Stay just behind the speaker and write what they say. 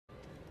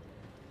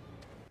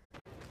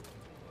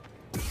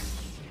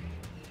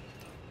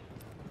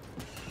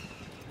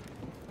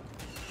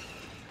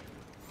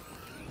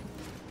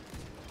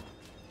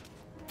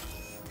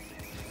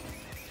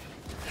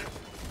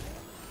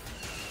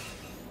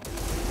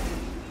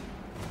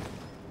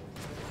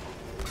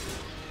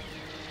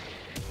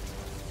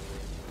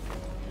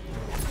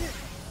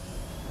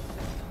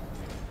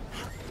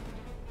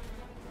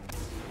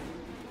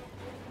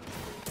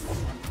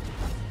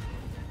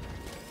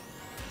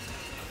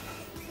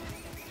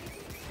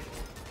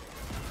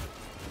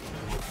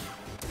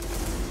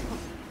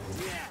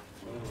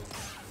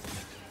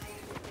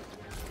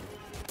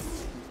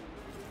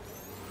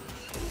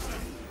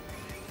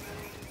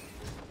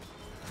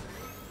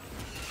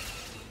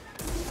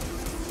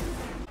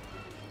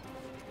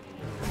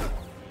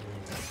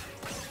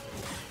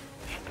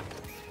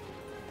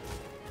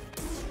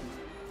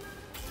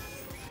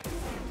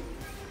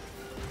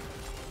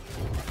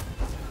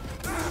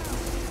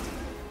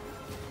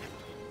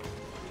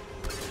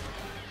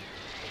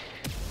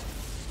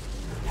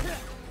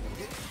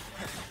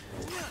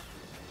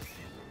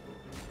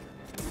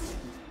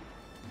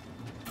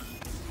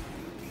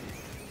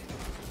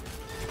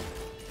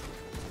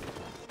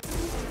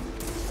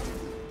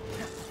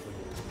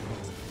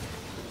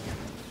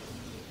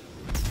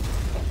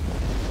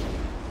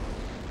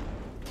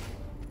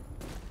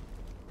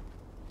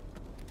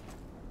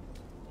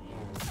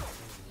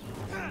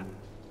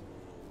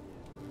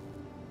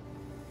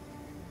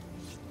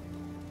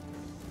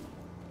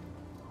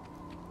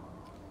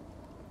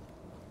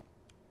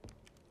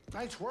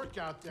Nice work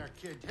out there,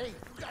 kid. Hey,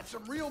 you got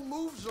some real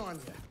moves on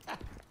you.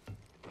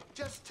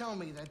 Just tell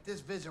me that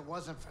this visit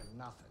wasn't for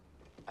nothing.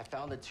 I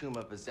found the tomb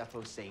of a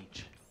Zepho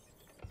sage.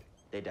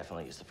 They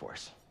definitely used the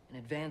Force. An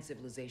advanced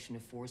civilization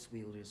of Force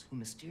wielders who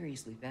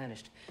mysteriously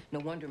vanished. No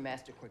wonder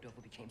Master Cordova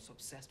became so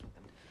obsessed with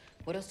them.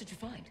 What else did you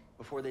find?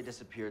 Before they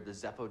disappeared, the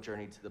Zepho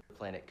journeyed to the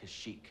planet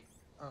Kashyyyk.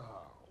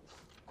 Oh.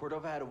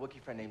 Cordova had a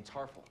Wookiee friend named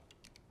Tarful.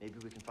 Maybe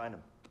we can find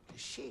him.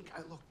 Sheik,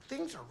 look,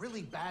 things are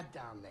really bad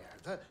down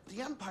there.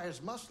 The Empire's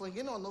muscling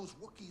in on those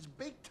Wookiees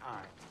big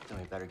time. Then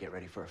we better get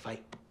ready for a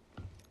fight.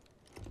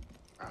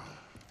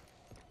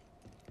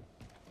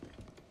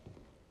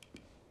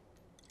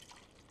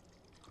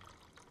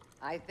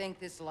 I think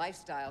this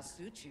lifestyle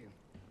suits you.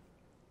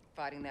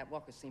 Fighting that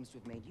walker seems to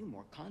have made you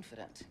more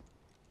confident.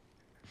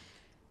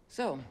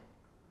 So,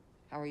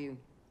 how are you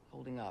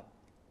holding up?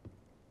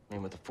 I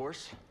mean, with the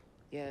Force?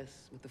 Yes,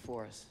 with the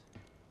Force.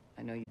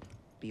 I know you'd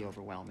be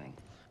overwhelming.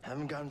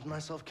 Haven't gotten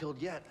myself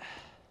killed yet.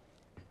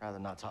 Rather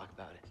not talk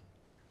about it.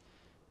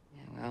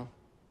 Yeah, well,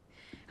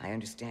 I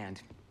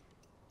understand.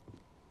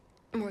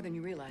 More than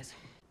you realize.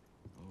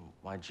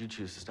 Why'd you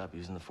choose to stop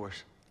using the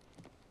Force?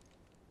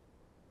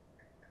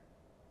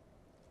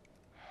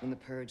 When the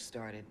Purge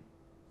started,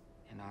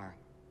 and our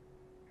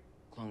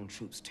clone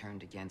troops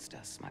turned against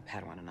us, my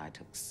Padawan and I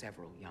took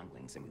several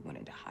younglings and we went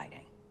into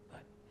hiding.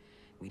 But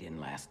we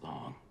didn't last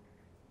long.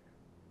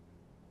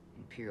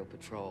 Imperial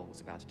Patrol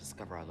was about to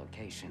discover our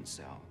location,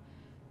 so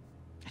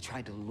I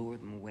tried to lure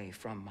them away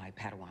from my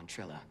Padawan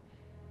Trilla.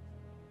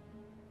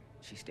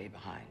 She stayed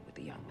behind with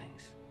the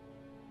younglings.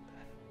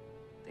 But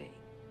they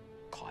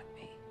caught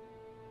me.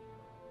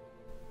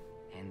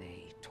 And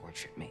they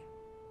tortured me.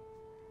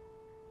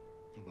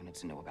 They wanted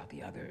to know about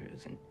the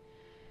others and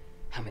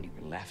how many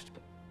were left,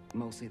 but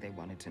mostly they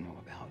wanted to know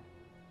about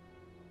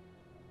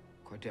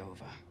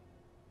Cordova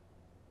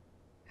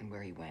and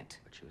where he went.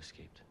 But you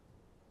escaped.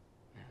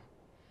 No,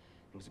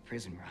 it was a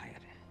prison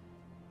riot.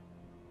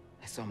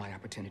 I saw my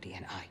opportunity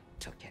and I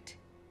took it.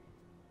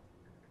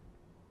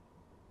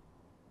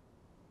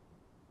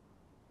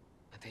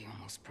 But they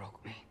almost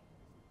broke me.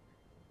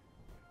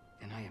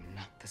 And I am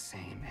not the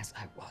same as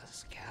I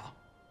was, Cal.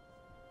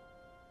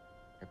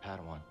 Your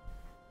Padawan.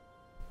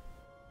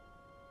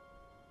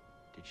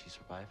 Did she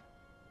survive?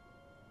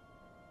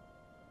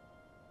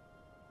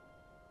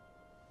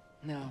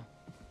 No.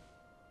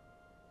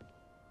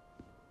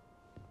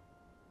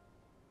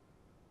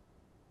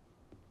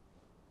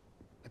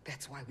 But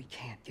that's why we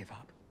can't give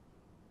up.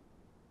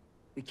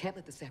 We can't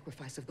let the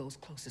sacrifice of those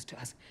closest to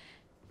us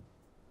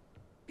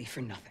be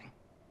for nothing.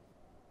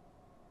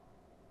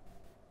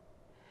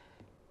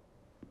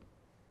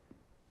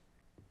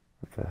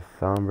 That's a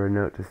somber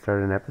note to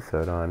start an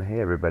episode on. Hey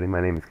everybody, my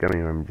name is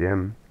Gummy Worm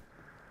Jim.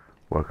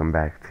 Welcome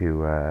back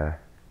to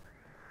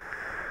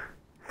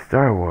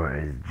Star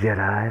Wars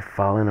Jedi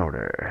Fallen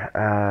Order.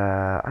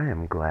 I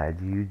am glad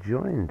you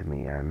joined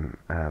me. I'm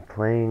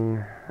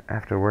playing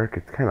after work.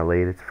 It's kind of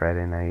late. It's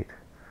Friday night.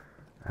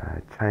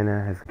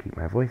 China has to keep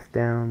my voice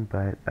down,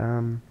 but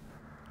I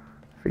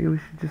figure we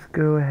should just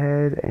go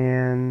ahead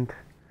and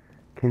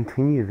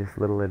continue this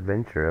little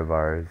adventure of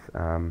ours.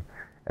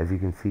 As you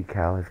can see,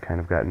 Cal has kind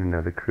of gotten to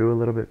know the crew a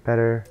little bit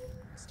better.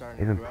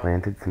 Even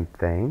planted some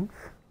things.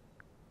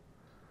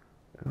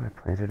 Oh, I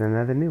planted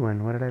another new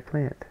one. What did I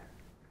plant?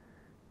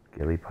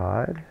 Gilly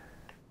pod.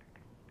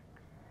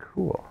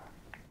 Cool.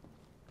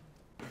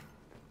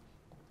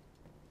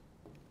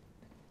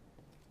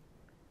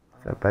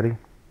 What's up, buddy?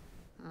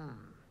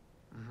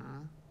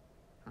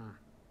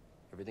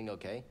 Everything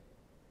okay?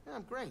 Yeah,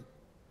 I'm great.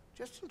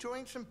 Just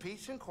enjoying some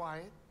peace and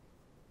quiet.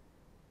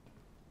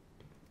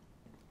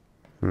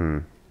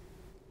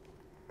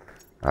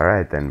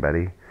 Alright then,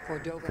 buddy.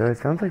 So it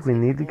sounds like we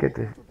need to get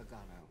to...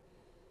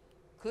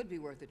 Could be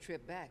worth a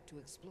trip back to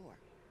explore.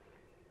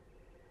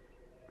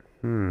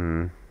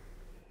 So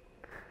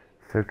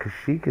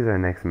Kashyyyk is our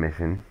next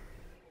mission.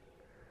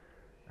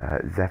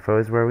 Zepho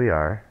is where we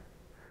are.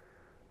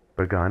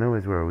 Bogano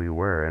is where we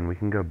were, and we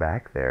can go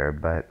back there,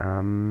 but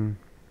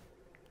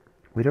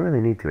we don't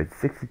really need to. It's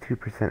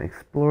 62%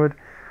 explored,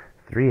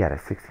 3 out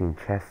of 16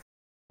 chests.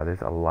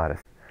 There's a lot of...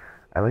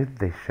 I like that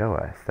they show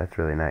us. That's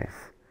really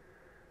nice.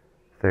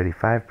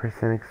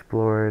 35%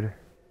 explored.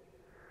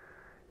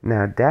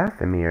 Now,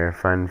 Dathomir,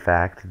 fun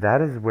fact,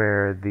 that is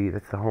where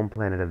that's the home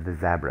planet of the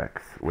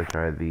Zabraks, which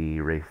are the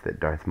race that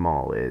Darth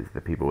Maul is,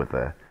 the people with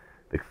the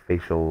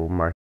facial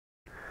mark.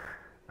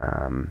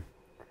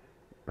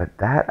 But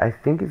that, I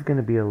think, is going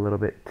to be a little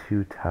bit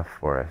too tough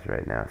for us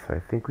right now, so I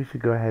think we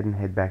should go ahead and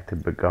head back to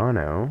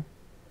Bogano.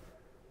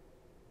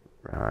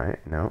 Right,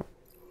 no.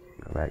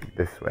 Go back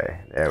this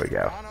way. There we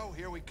go. Bogano,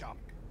 here we come.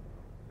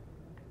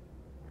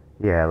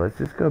 Yeah, let's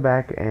just go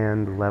back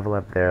and level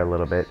up there a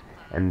little bit.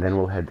 And then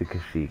we'll head to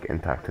Kashyyyk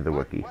and talk to the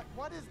Wookiee.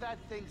 What is that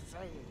thing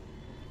saying?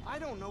 I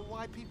don't know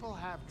why people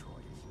have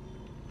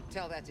droids.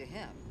 Tell that to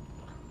him.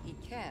 He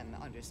can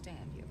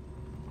understand you.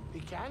 He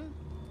can?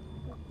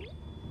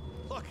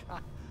 Look,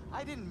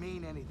 I didn't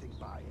mean anything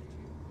by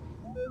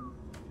it.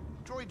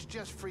 Droids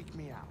just freak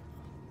me out.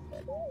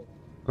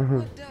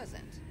 What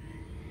doesn't?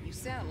 You You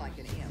sound like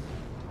an imp.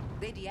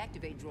 They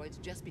deactivate droids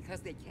just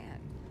because they can.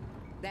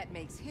 That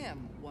makes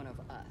him one of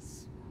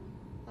us.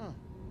 Huh.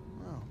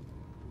 Well,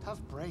 tough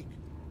break.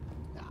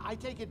 I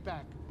take it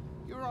back.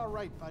 You're all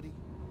right, buddy.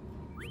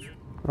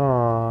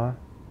 Aww.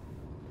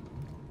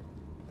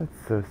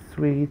 That's so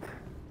sweet.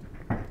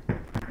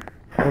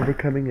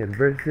 Overcoming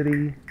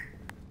adversity.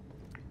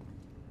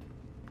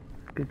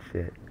 Good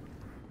shit.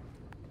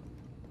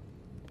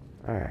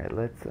 Alright,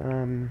 let's,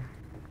 sorry,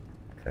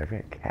 I've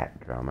got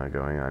cat drama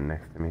going on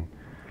next to me.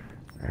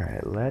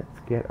 Alright, let's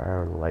get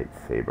our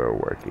lightsaber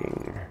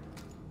working.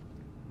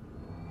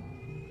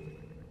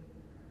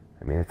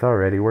 I mean, it's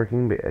already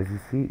working, but as you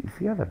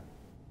see how the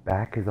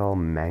back is all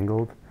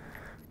mangled?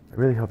 I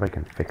really hope I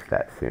can fix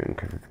that soon,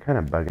 because it's kind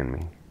of bugging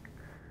me.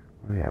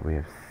 Oh yeah, we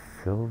have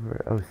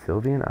silver, oh,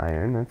 Sylvian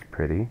iron, that's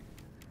pretty.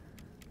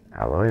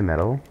 Alloy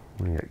metal,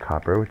 we got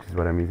copper, which is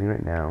what I'm using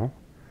right now.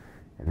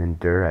 And then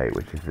durite,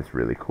 which is this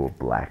really cool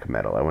black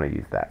metal. I want to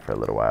use that for a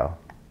little while.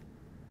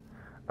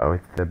 Oh,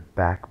 it's the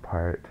back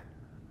part.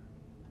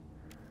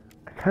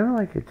 I kind of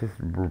like it just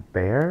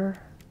bare.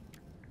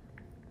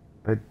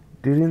 But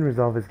Duty and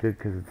Resolve is good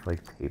because it's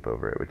like tape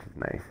over it, which is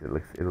nice. It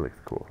looks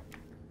cool.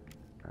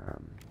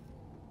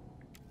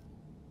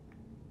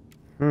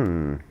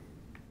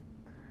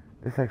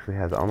 This actually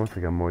has almost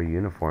like a more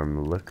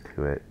uniform look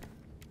to it.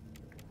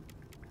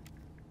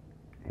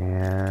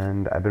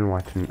 And I've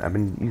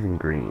been using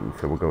green,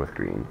 so we'll go with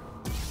green.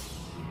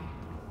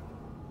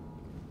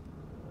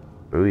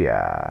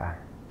 Booyah.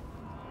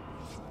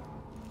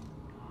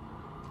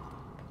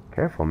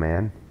 Careful,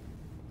 man.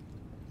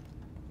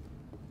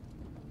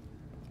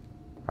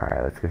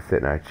 Alright, let's go sit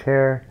in our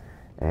chair,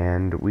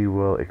 and we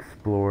will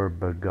explore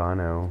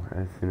Bogano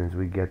as soon as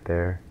we get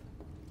there.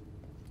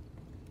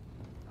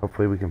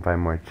 Hopefully we can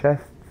find more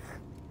chests,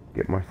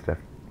 get more stuff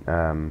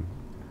kind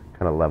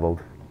of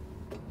leveled.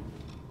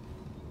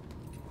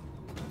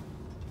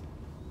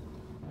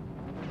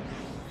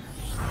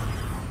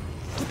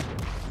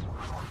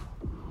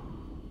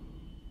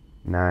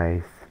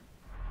 Nice.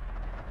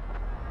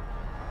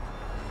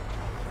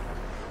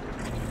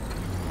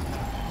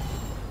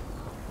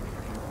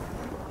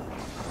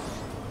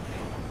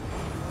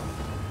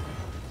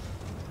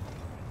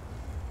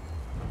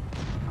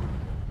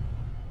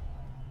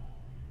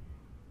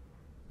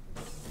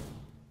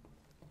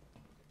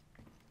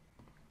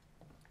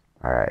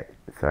 Alright,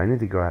 so I need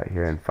to go out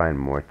here and find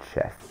more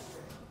chests.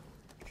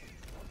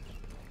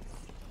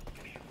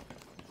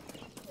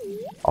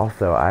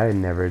 Also, I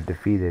never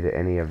defeated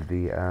any of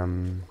the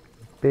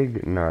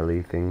big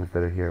gnarly things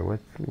that are here. What?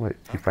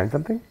 Did you find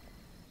something?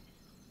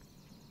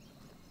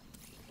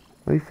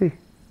 What do you see?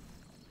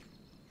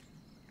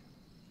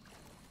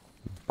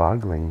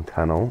 Bogling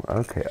tunnel.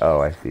 Okay.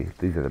 Oh, I see.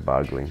 These are the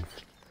boglings.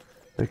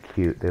 They're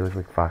cute. They look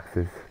like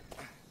foxes.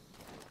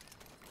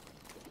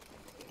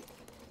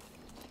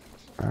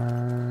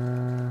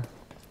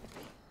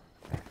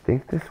 I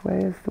think this way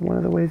is one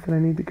of the ways that I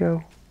need to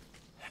go.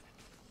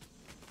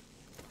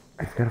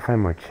 I just gotta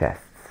find more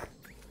chests.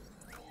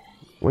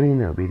 What do you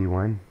know,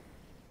 BD1?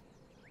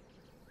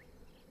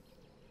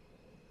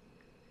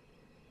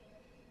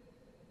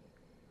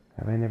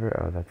 Have I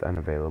never... Oh, that's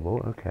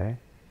unavailable. Okay.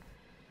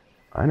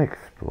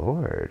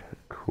 Unexplored.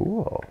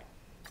 Cool.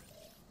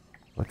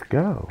 Let's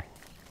go.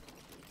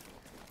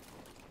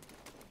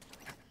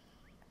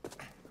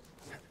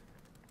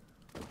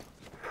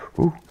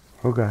 Ooh.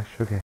 Oh gosh,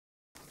 okay.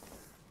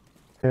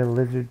 They're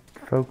lizard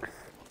folks.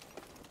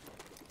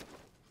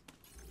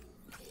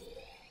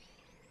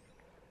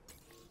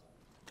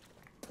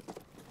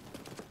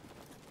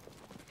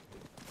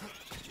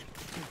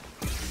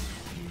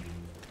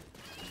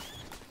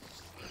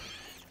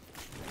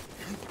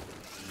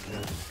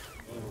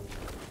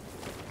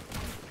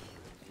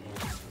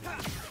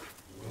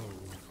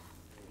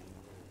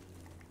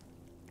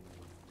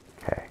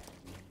 Okay.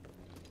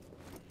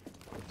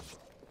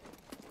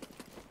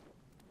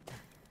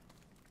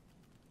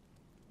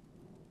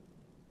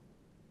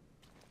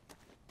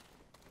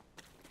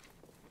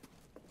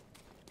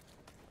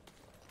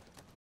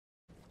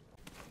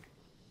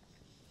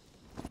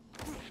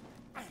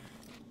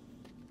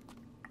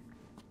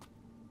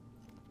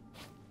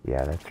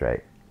 Yeah, that's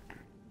right.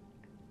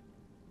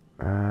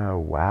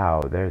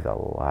 Wow, there's a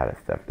lot of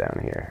stuff down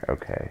here.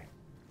 Okay.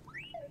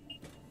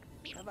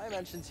 Have I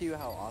mentioned to you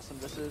how awesome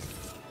this is?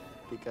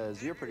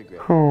 Because you're pretty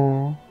great.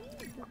 Oh.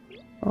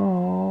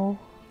 Oh.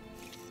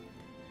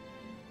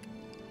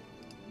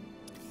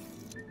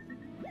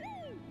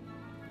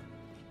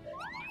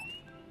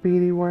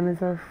 BD1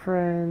 is our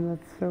friend.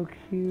 That's so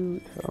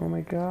cute. Oh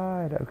my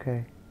god.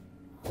 Okay.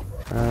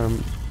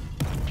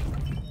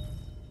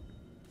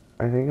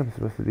 I think I'm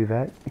supposed to do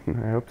that.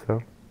 I hope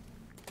so.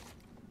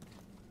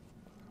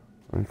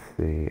 Let's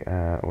see.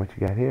 What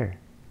you got here?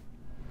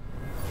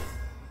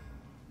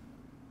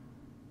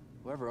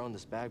 Whoever owned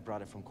this bag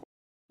brought it from court.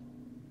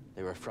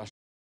 They were frustrated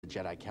with the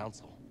Jedi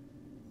Council.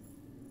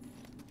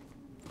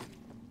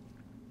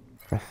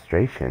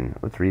 Frustration.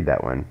 Let's read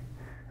that one.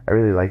 I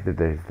really like that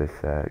there's this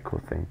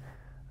cool thing.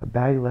 A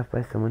bag left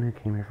by someone who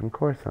came here from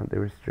Coruscant. They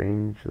were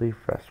strangely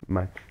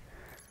frustrated.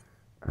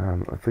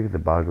 Let's look at the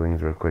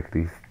boglings real quick.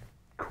 These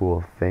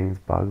cool things,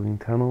 bogling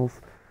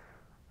tunnels,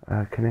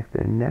 connect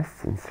their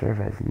nests and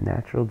serve as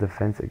natural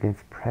defense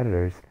against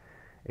predators.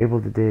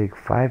 Able to dig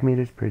 5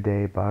 meters per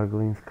day,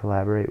 boglings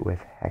collaborate with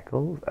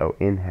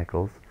in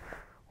heckles,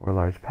 or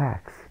large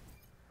packs.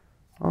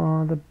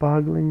 Aw, the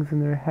boglings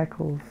and their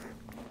heckles.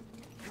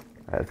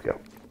 Alright, let's go.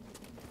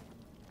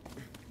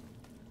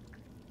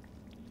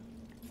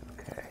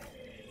 Okay.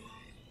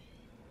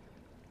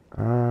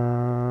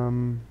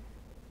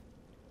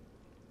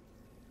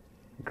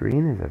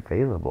 Green is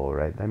available,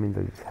 right? That means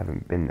I just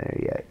haven't been there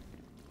yet.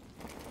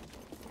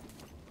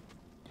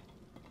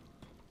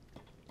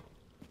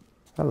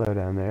 Hello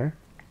down there.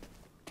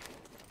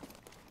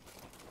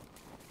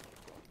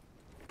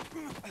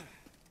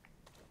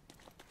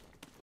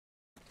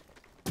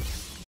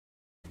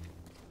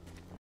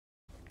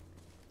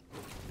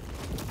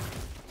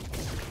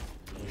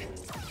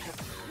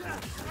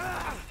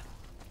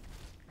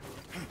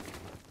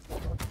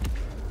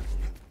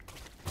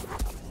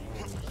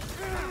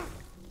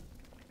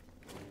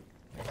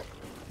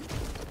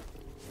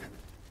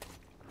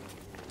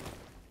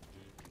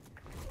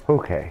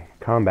 Okay,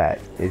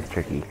 combat is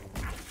tricky.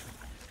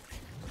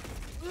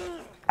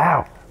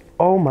 Ow!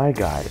 Oh my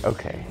god,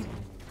 okay.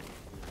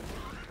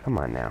 Come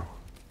on now.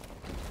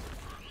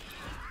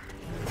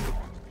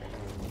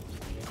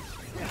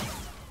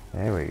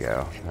 There we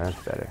go, that's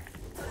better.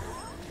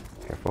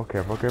 Careful,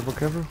 careful, careful,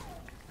 careful.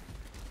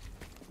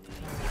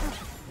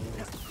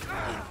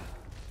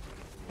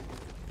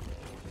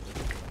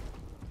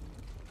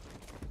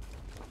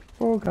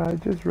 Oh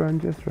god, just run,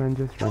 just run,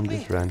 just run,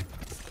 just run.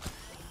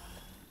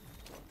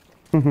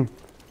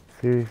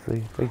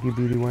 Seriously, thank you,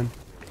 beauty one.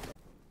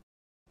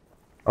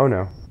 Oh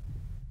no.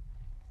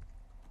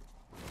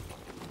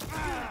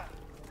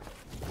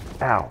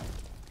 Ow.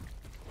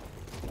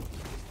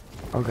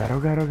 Oh god, oh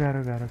god, oh god,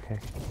 oh god, okay.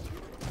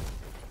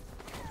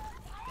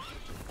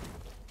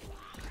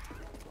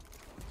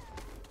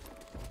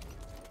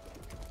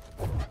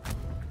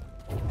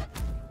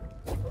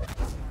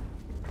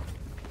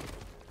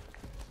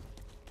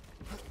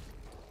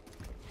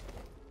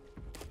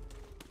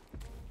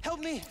 Help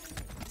me!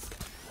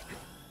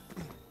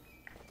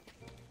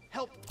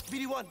 Help,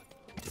 BD1!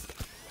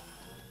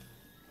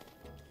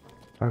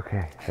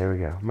 Okay, there we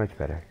go. Much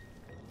better.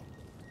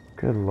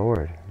 Good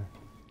lord.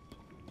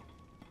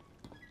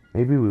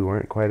 Maybe we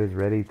weren't quite as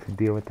ready to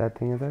deal with that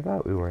thing as I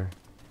thought we were.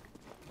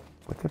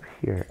 What's up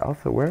here?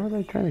 Also, where was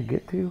I trying to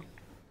get to?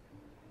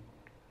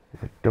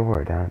 There's a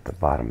door down at the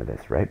bottom of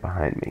this, right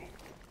behind me.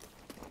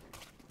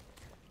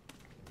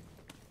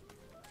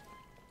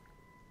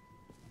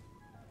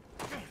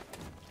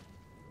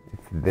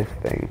 It's this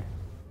thing.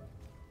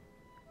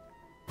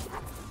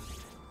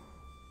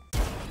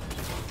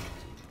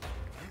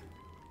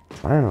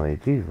 Finally,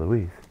 geez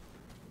Louise.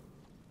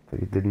 So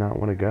you did not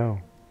want to go.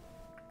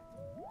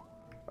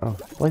 Oh,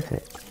 splice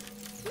it.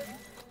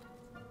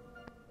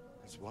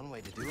 That's one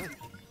way to do it.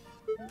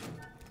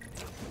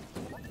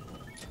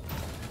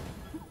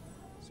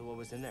 So what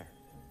was in there?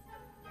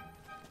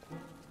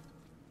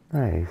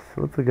 Nice.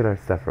 Let's look at our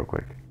stuff real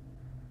quick.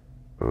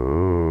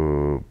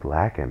 Ooh,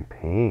 black and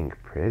pink.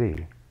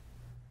 Pretty.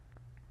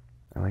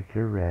 I like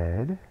your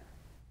red.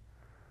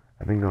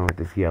 I've been going with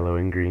this yellow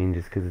and green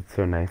just because it's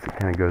so nice. It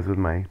kind of goes with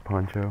my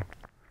poncho.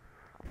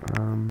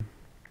 Let's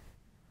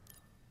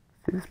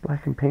do this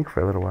black and pink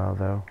for a little while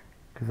though,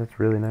 because that's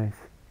really nice.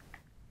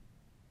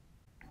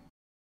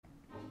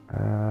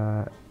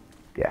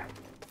 Yeah.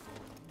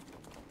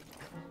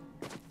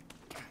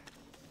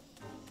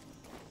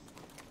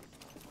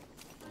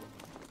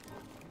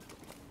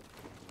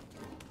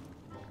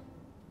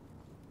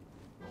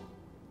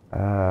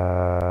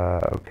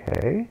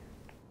 Okay.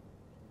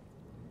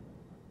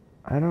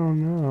 I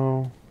don't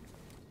know.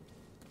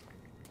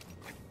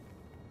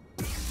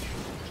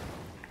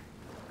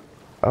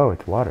 Oh,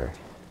 it's water.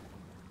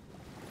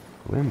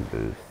 Swim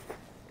boost.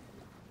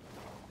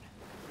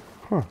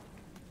 Huh.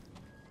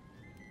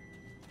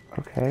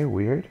 Okay,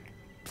 weird.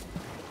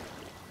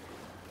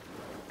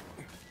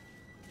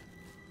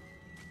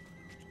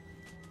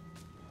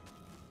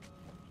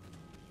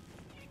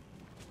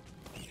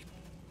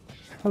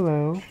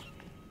 Hello.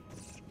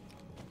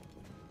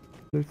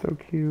 They're so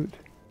cute.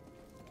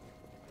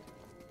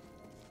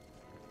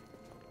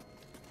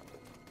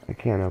 I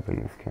can't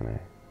open this, can I?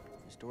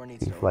 This door needs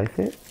Can you to slice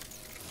it?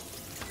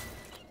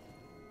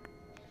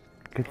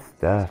 Good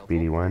stuff,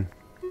 BD1.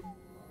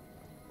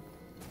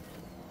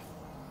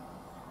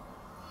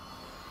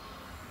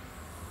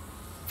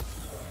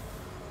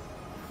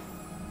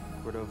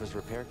 Cordova's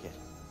repair kit.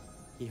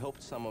 He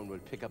hoped someone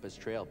would pick up his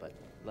trail, but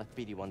left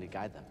BD1 to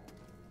guide them.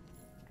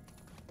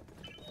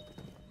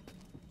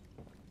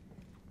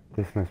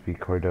 This must be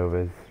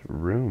Cordova's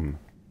room.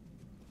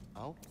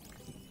 Oh?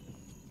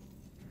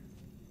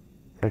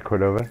 Is that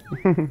Cordova?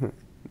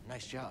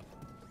 Nice job.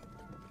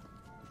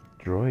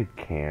 Droid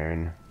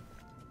cairn.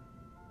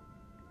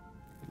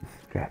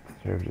 Scraps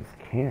served as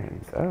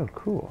cairns. Oh,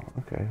 cool.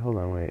 Okay, hold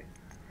on, wait.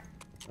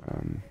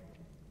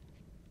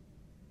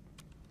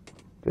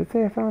 Did it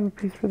say I found a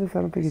piece for this?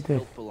 I don't think it This did.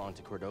 hilt belonged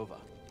to Cordova.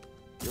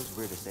 Feels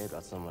weird to say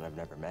about someone I've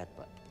never met,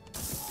 but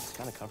it's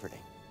kind of comforting.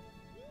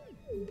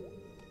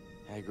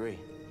 I agree.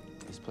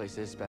 This place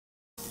is special.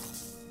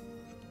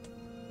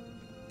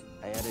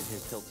 I added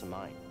his hilt to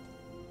mine.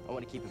 I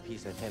want to keep a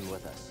piece of him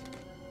with us.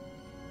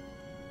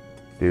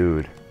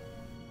 Dude.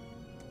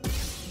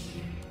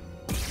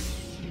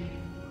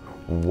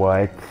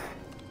 What?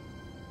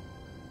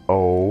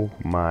 Oh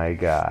my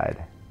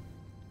god.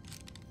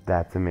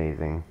 That's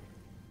amazing.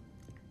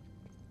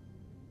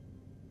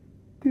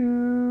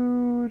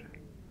 Dude.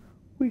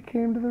 We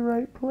came to the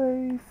right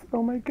place.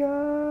 Oh my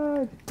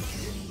god.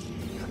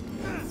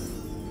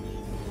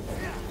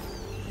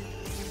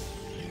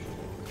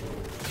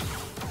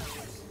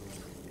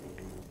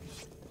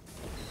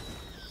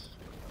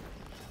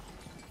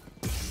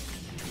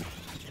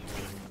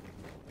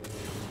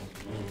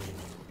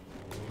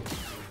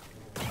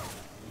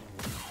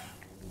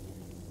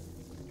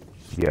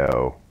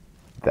 Yo,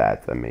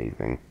 that's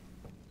amazing.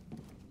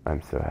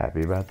 I'm so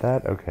happy about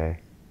that. Okay.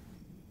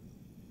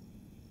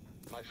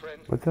 My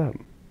friend, What's up?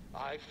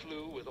 I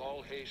flew with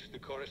all haste to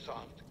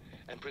Coruscant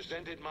and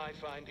presented my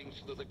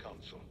findings to the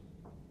Council.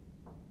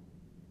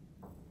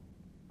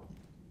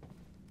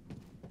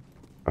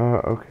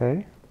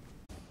 Okay.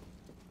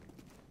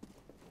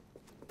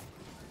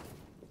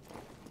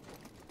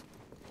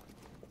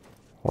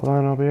 Hold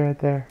on, I'll be right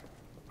there.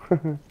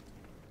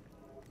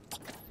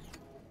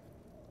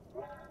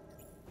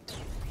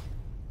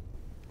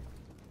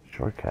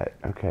 Shortcut.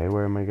 Okay,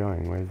 where am I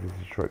going? Where is this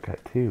a shortcut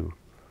to?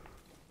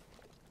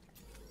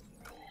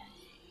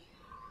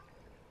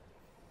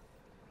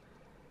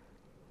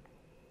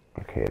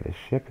 Okay, the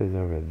ship is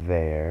over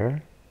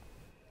there.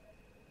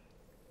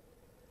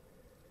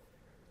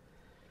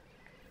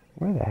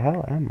 Where the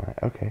hell am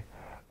I? Okay.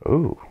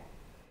 Ooh.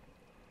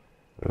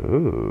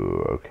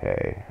 Ooh,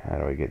 okay. How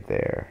do I get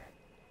there?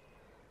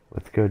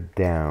 Let's go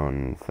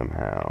down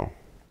somehow.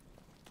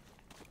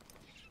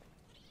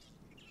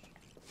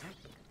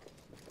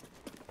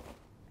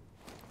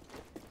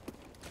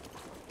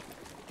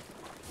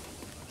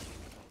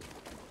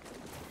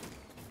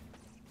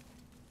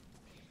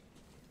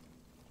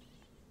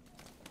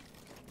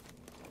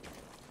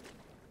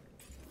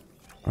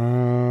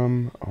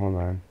 Hold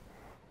on.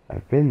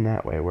 I've been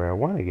that way. Where I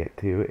want to get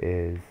to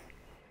is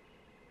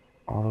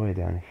all the way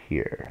down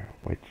here,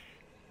 which...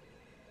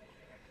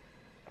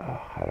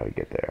 Oh, how do I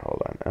get there?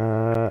 Hold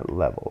on.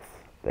 Levels.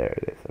 There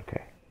it is.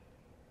 Okay.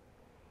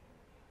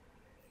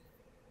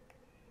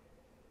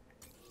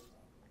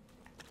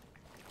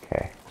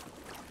 Okay.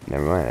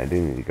 Never mind. I do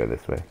need to go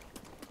this way.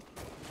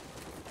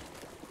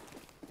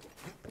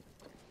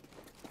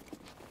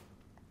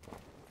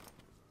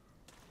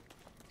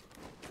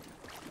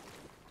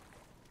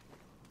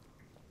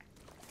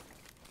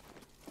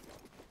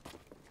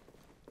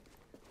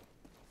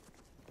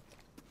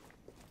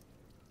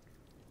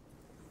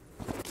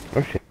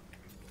 Oh shit.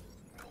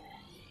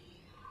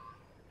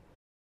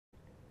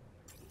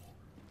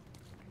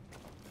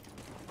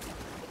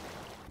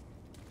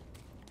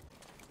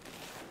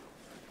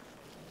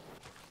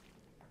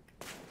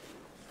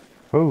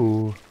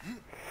 Oh.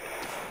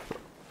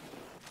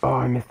 Oh,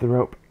 I missed the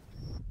rope.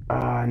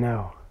 Ah,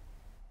 no.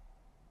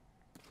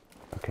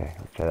 Okay,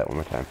 let's try that one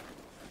more time.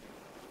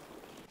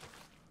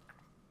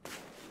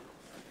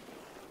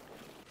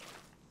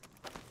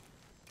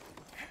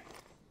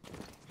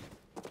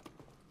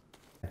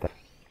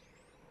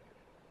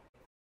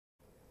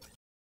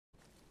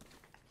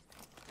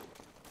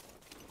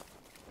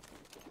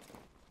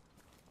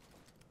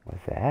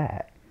 What's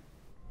that?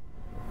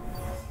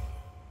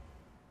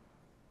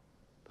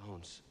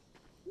 Bones.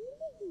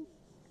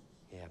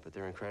 Yeah, but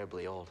they're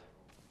incredibly old.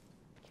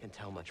 Can't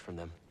tell much from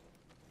them.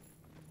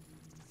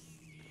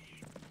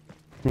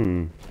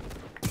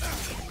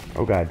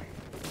 Oh god.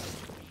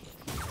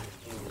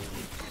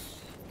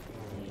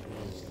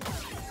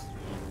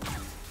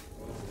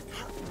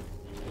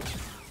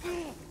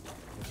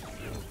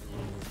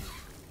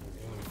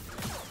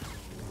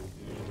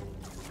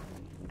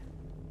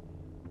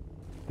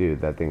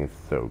 Dude, that thing is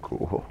so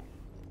cool.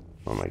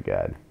 Oh my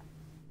god.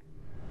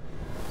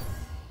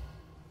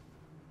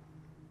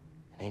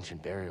 An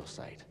ancient burial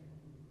site.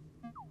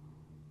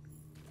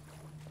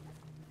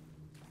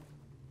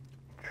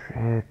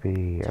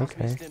 Trippy.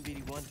 Okay.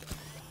 BD1.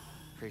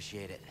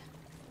 Appreciate it.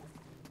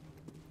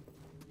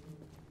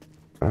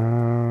 Where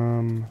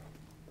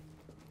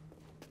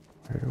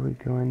are we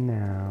going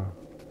now?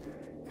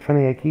 It's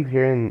funny, I keep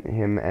hearing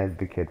him as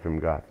the kid from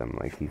Gotham.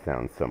 Like, he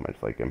sounds so much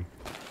like him.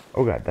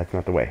 Oh god, that's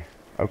not the way.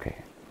 Okay.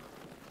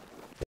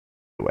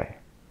 The way.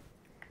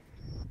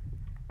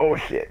 Oh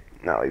shit.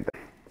 Not like that.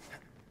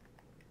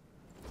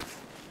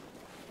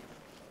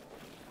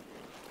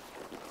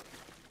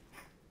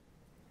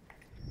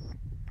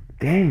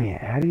 Dang it,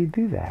 how do you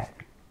do that?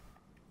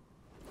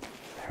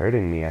 It's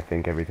hurting me, I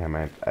think, every time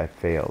I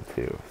fail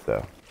to,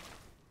 so.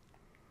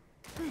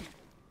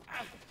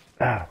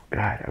 Oh,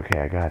 God, okay,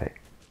 I got it.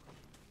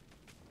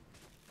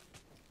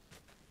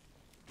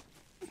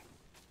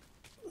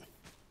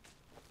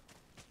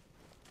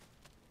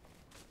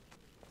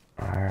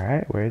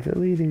 Alright, where is it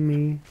leading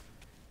me?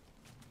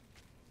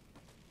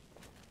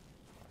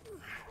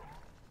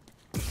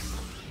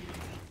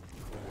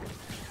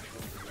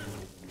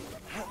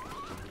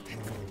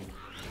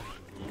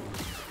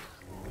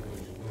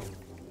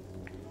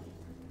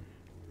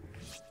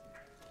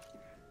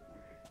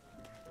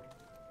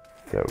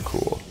 So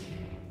cool.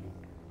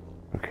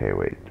 Okay,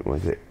 wait,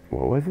 was it,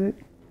 what was it?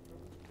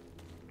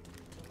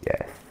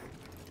 Yes.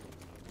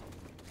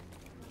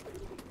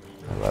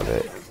 I love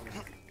it.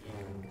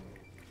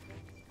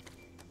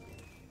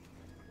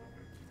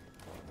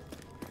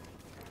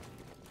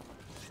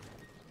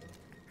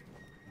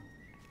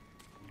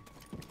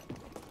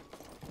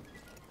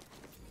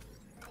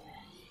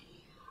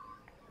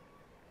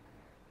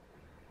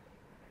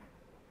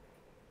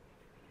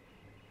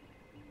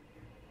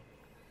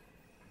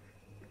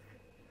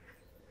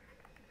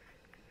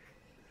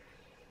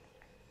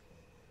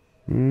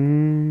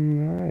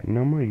 Alright,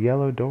 no more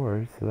yellow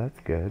doors, so that's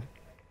good.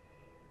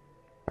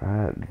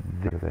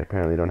 Because I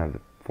apparently don't have the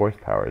force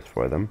powers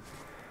for them.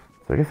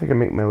 So I guess I can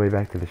make my way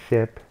back to the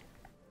ship.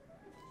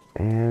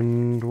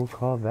 And we'll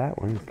call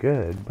that one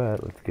good,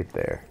 but let's get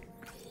there.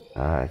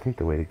 I think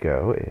the way to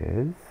go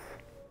is...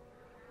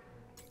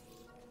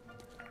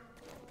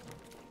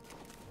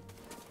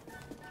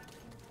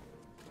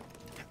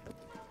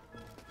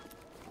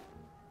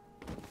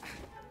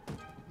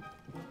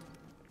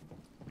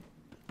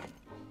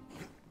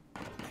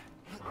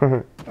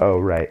 oh,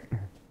 right.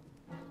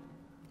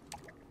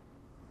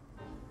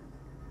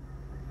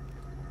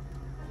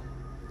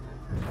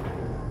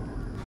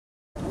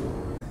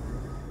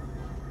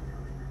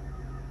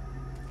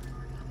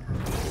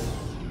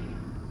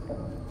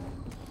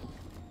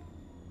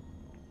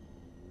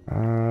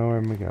 Where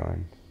am I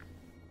going?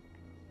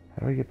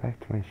 How do I get back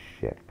to my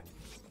ship?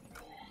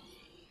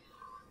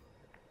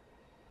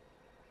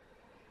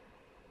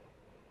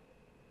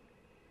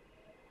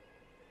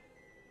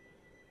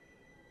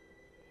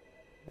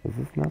 Is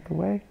this not the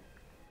way?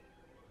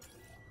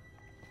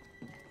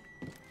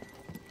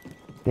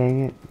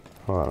 Dang it.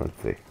 Hold on,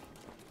 let's see.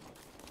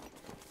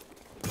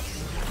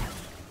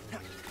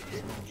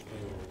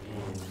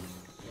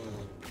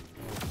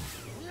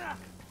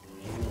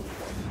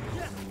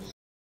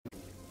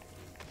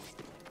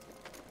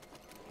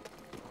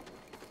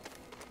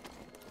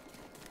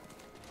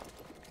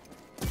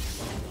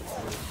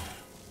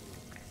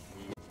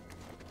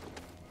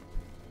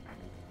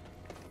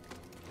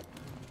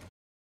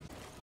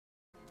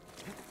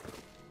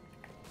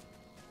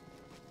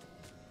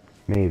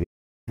 Maybe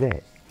this is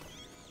it.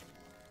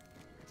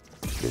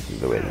 This is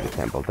the way to the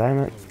temple, damn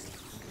it.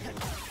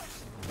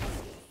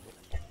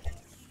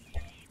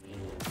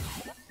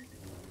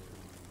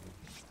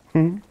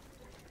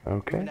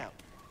 Okay. Now.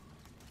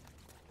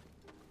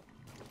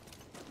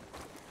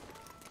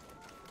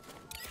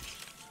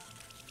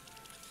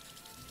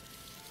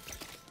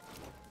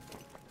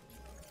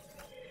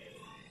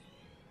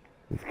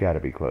 It's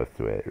gotta be close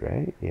to it,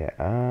 right?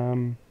 Yeah,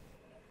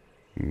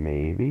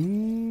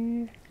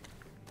 maybe?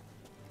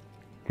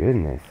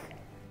 Goodness.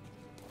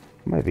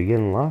 I might be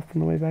getting lost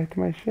on the way back to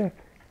my ship.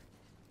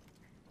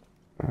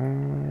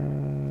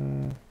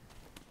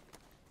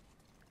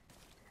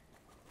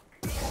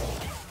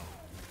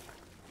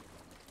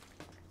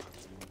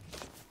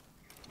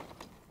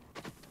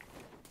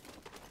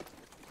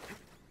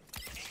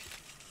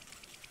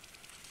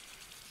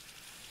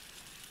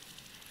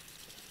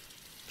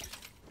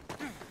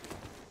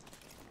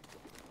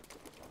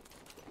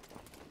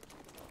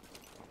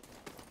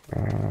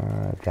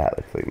 That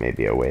looks like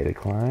maybe a way to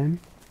climb.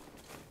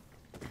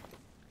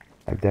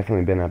 I've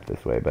definitely been up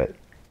this way, but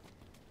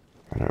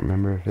I don't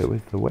remember if it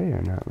was the way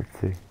or not. Let's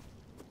see.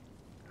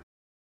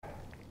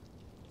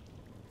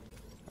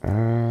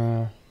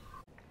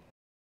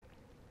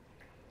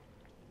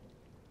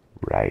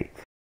 Right.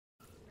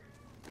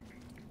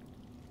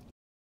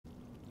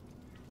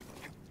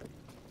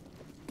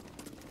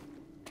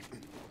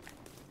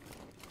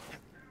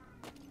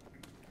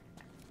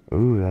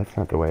 Ooh, that's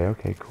not the way.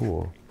 Okay,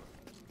 cool.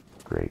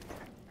 Great.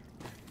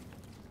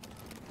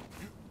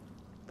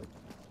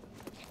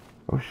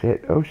 Oh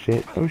shit, oh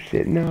shit, oh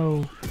shit,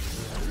 no!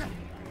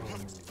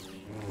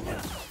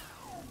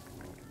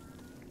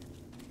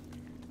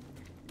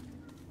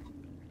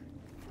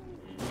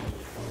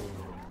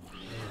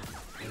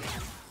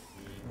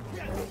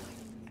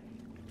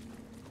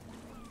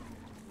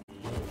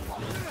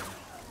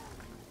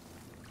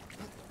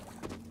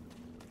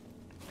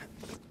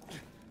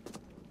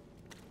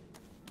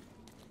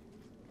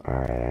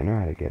 Alright, I know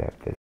how to get up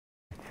this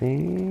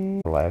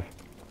thing. Alive.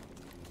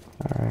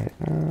 Alright,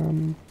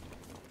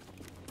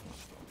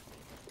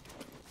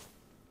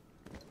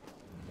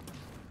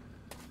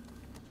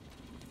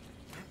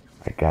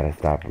 I gotta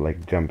stop,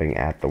 like, jumping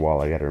at the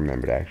wall. I gotta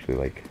remember to actually,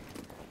 like,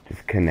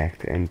 just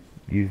connect and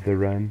use the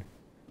run.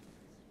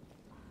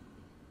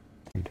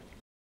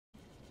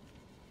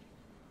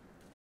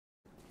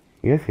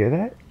 You guys hear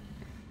that?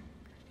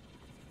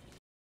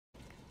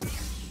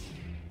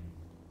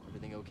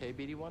 Everything okay,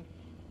 BD1?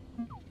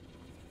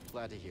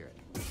 Glad to hear it.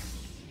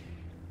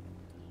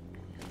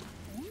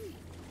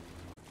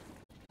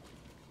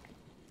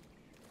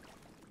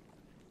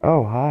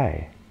 Oh,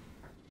 hi.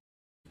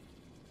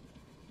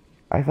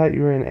 I thought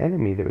you were an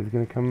enemy that was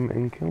gonna come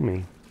and kill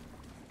me.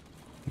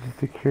 You're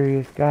just a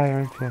curious guy,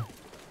 aren't you?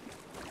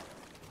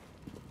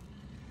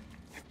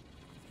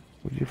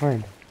 What'd you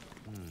find?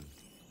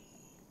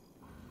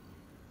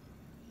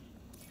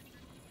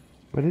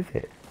 What is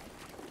it?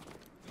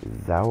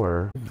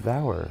 Zower.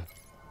 Zower.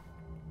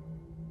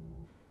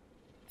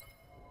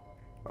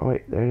 Oh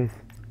wait, there it is.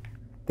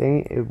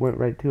 Dang it, it went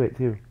right to it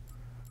too.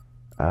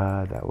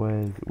 That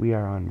was, we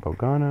are on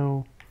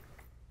Bogano.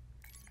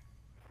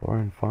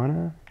 Flora and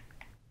fauna?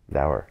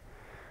 Zower.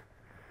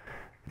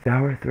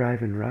 Zower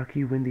thrive in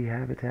rocky, windy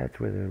habitats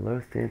where their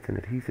low stance and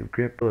adhesive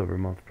grip over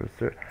multiple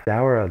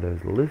Zower are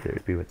those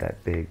lizards, be what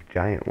that big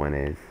giant one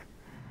is.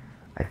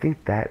 I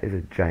think that is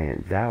a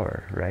giant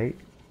Zower, right?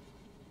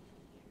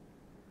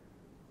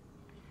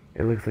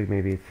 It looks like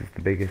maybe it's just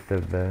the biggest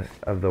of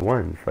the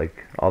ones,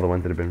 like all the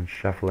ones that have been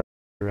shuffling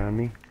around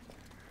me.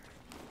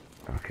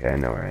 Okay, I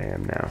know where I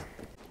am now.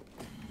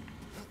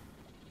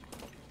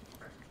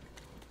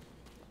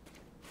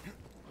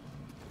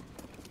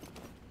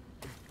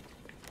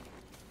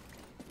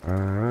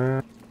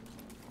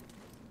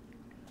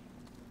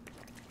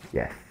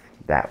 Yes,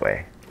 that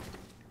way.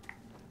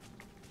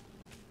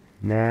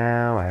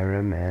 Now I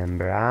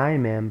remember. I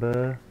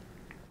remember.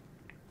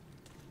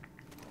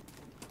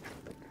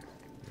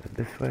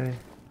 This way.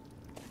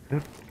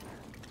 Oop.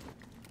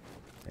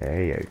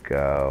 There you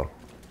go.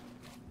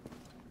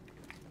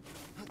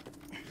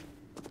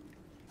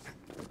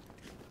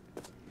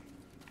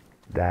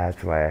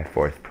 That's why I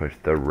force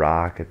pushed the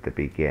rock at the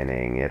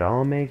beginning. It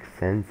all makes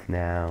sense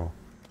now.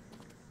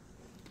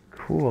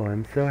 Cool,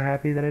 I'm so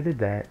happy that I did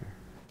that.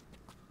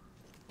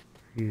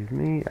 Excuse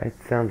me, it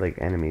sounds like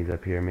enemies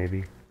up here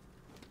maybe.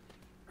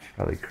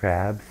 Probably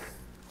crabs.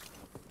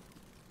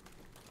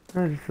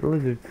 No, just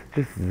lizards.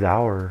 Just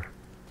Zower.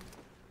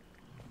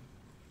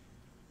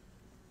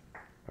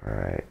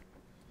 Alright.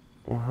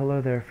 Well,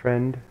 hello there,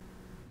 friend.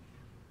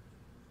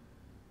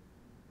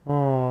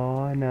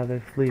 Aww, now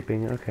they're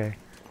sleeping. Okay.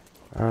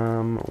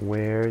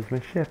 Where's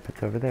my ship?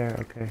 It's over there.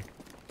 Okay.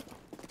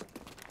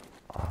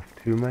 Off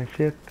to my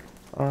ship.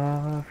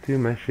 Off to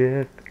my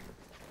ship.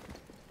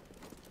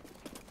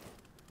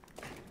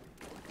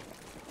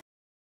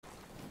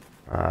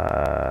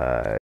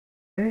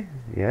 Okay.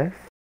 Yes.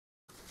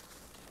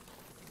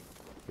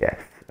 Yes.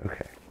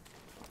 Okay.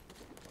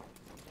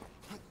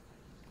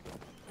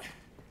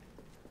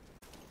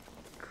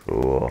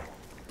 Cool.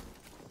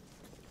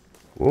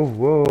 Whoa,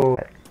 whoa.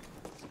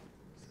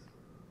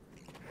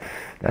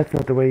 That's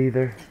not the way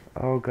either.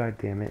 Oh, god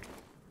damn it.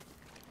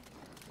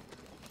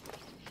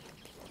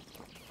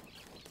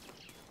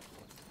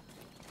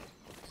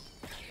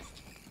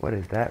 What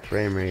is that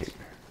frame rate?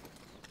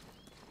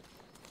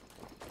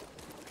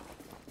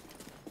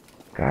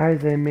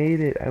 Guys, I made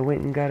it. I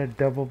went and got a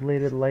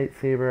double-bladed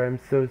lightsaber. I'm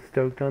so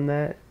stoked on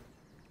that.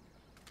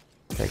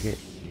 Check it.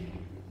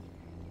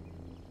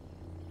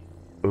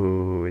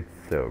 Ooh,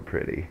 it's so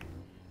pretty.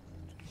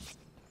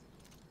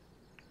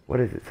 What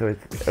is it? So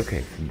it's...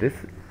 Okay, so this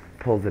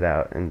pulls it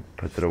out and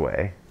puts it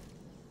away.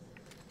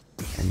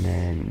 And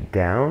then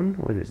down?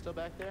 Was it? Still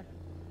back there?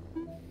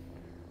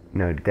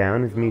 No,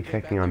 down is me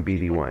checking on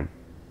BD1.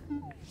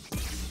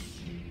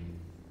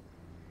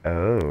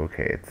 Oh,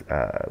 okay, it's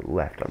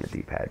left on the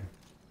D-pad.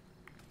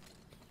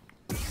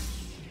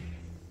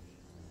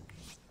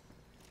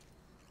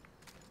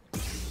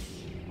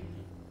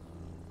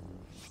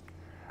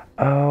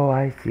 Oh,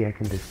 I see, I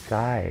can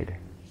decide.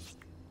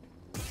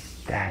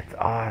 That's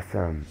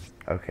awesome.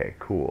 Okay,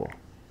 cool.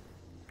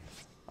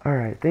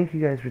 Alright, thank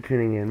you guys for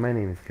tuning in. My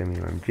name is Gummy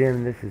Worm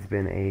Jim. This has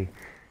been a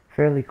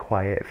fairly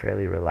quiet,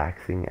 fairly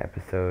relaxing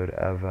episode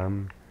of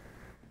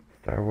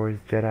Star Wars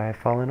Jedi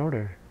Fallen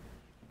Order.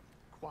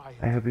 Quiet.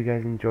 I hope you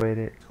guys enjoyed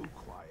it. Too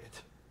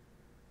quiet.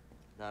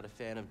 Not a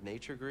fan of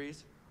nature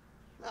grease?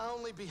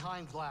 Only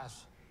behind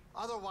glass.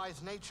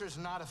 Otherwise, nature's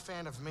not a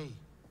fan of me.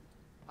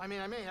 I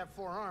mean, I may have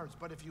 4 arms,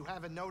 but if you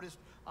haven't noticed,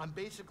 I'm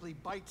basically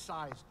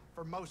bite-sized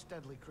for most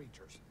deadly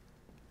creatures.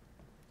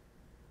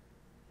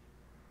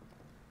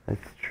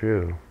 That's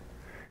true.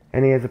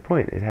 And he has a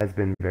point. It has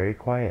been very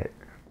quiet.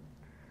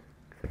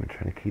 Because I've been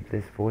trying to keep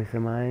this voice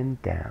of mine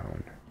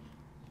down.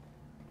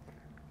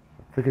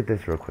 Let's look at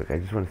this real quick. I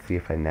just want to see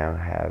if I now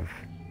have...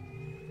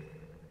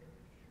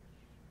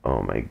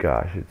 Oh my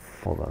gosh,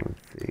 it's... Hold on,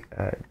 let's see.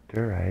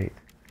 Durite.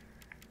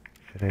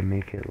 Should I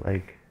make it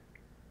like...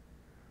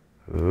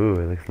 Ooh,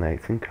 it looks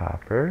nice in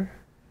copper.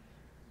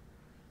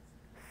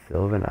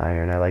 Sylvan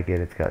iron, I like it.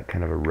 It's got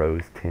kind of a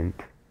rose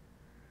tint.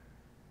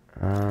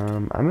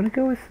 I'm gonna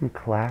go with some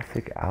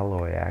classic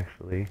alloy,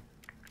 actually.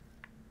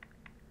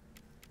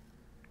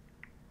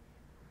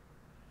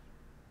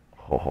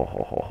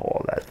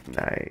 Oh, that's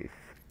nice.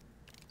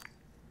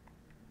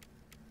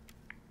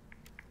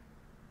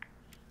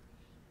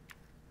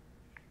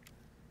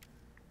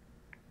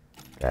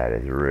 That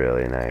is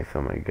really nice,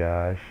 oh my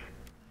gosh.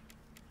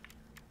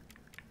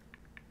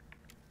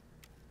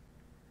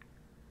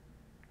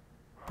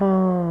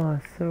 Oh,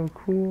 so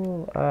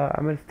cool.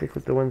 I'm going to stick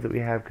with the ones that we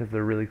have because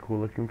they're really cool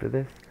looking for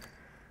this.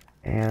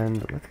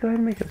 And let's go ahead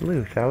and make it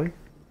blue, shall we?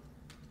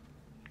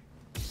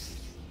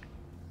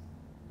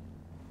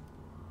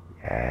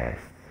 Yes.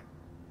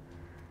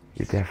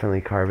 You're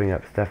definitely carving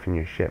up stuff in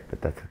your ship, but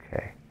that's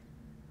okay.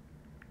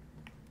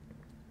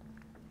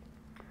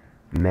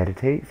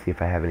 Meditate, see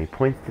if I have any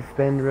points to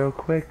spend real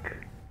quick.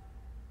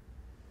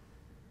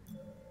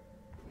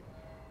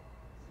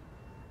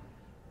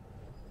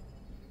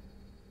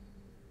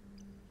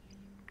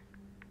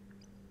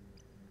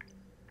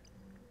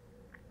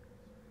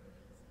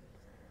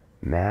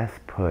 Mass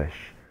push.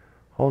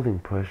 Holding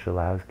push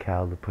allows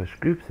Cal to push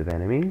groups of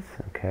enemies.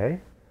 Okay.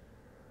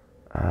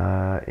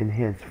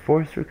 Enhanced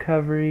force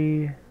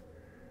recovery.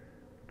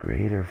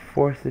 Greater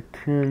force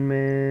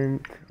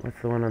attunement.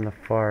 What's the one on the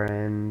far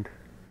end?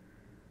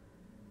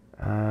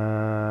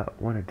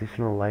 One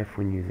additional life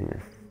when using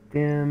a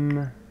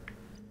stim.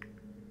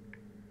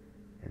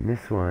 And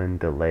this one,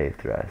 delay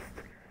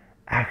thrust.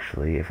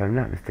 Actually, if I'm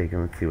not mistaken,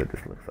 let's see what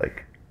this looks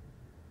like.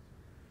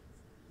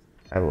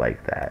 I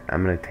like that.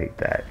 I'm going to take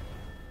that.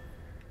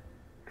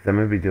 Because I'm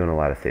going to be doing a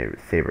lot of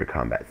saber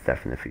combat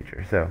stuff in the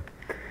future. So,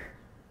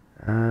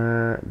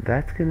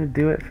 that's going to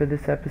do it for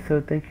this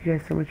episode. Thank you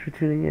guys so much for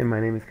tuning in. My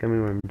name is Gummy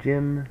Worm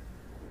Jim.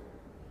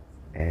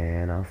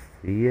 And I'll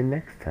see you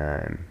next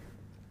time.